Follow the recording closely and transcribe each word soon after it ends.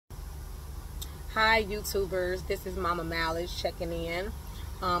Hi YouTubers, this is Mama Malage checking in.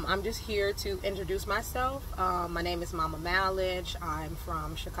 I'm just here to introduce myself. My name is Mama Malage. I'm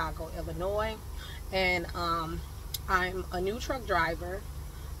from Chicago, Illinois, and I'm a new truck driver.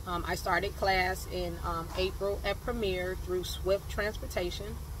 I started class in April at Premier through Swift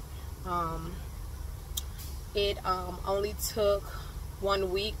Transportation. It only took 1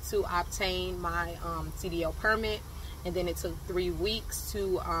 week to obtain my CDL permit, and then it took 3 weeks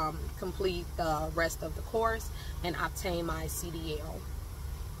to complete the rest of the course and obtain my CDL.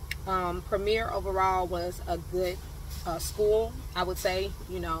 Premier overall was a good school, I would say.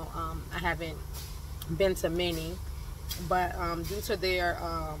 I haven't been to many, but due to their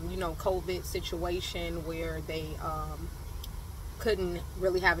COVID situation where they couldn't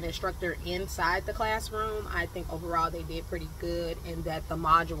really have an instructor inside the classroom, I think overall they did pretty good, and that the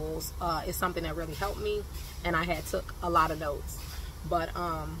modules is something that really helped me, and I had took a lot of notes. But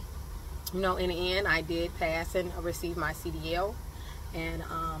in the end, I did pass and receive my CDL, and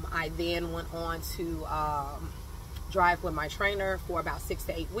I then went on to drive with my trainer for about 6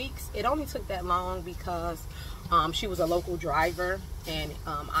 to 8 weeks. It only took that long because she was a local driver, and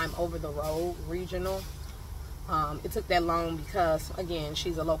I'm over the road regional. It took that long because, again,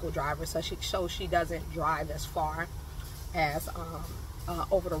 she's a local driver, so she doesn't drive as far as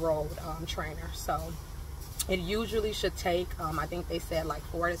over the road trainer. So it usually should take, I think they said like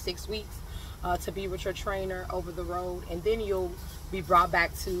 4 to 6 weeks to be with your trainer over the road, and then you'll be brought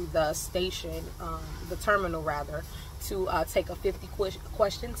back to the station, the terminal rather, to take a 50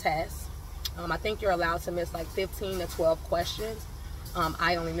 question test. I think you're allowed to miss like 15 to 12 questions.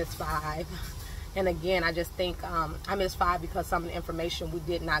 I only missed 5. And again, I just think I missed 5 because some of the information we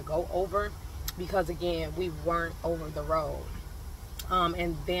did not go over because, again, we weren't over the road.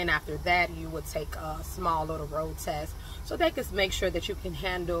 And then after that, you would take a small little road test so they can make sure that you can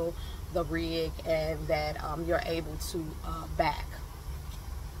handle the rig and that you're able to back.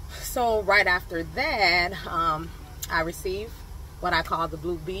 So right after that, I received what I call the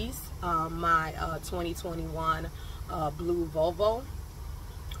Blue Beast, my 2021 blue Volvo.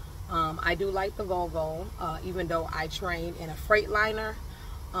 I do like the Volvo, even though I train in a Freightliner.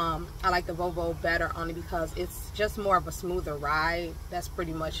 I like the Volvo better only because it's just more of a smoother ride. That's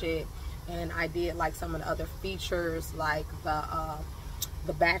pretty much it. And I did like some of the other features, like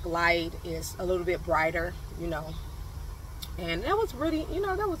the backlight is a little bit brighter, and that was really,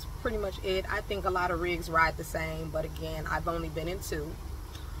 that was pretty much it. I think a lot of rigs ride the same, but again, I've only been in 2.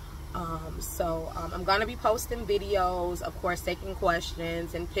 I'm going to be posting videos, of course, taking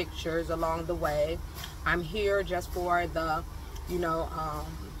questions and pictures along the way. I'm here just for the,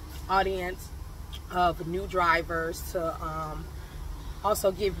 audience of new drivers to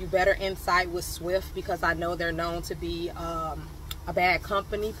also give you better insight with Swift, because I know they're known to be a bad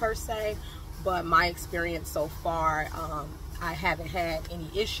company per se, but my experience so far, I haven't had any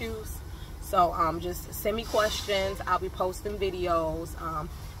issues. So just send me questions. I'll be posting videos.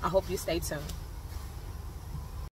 I hope you stay tuned.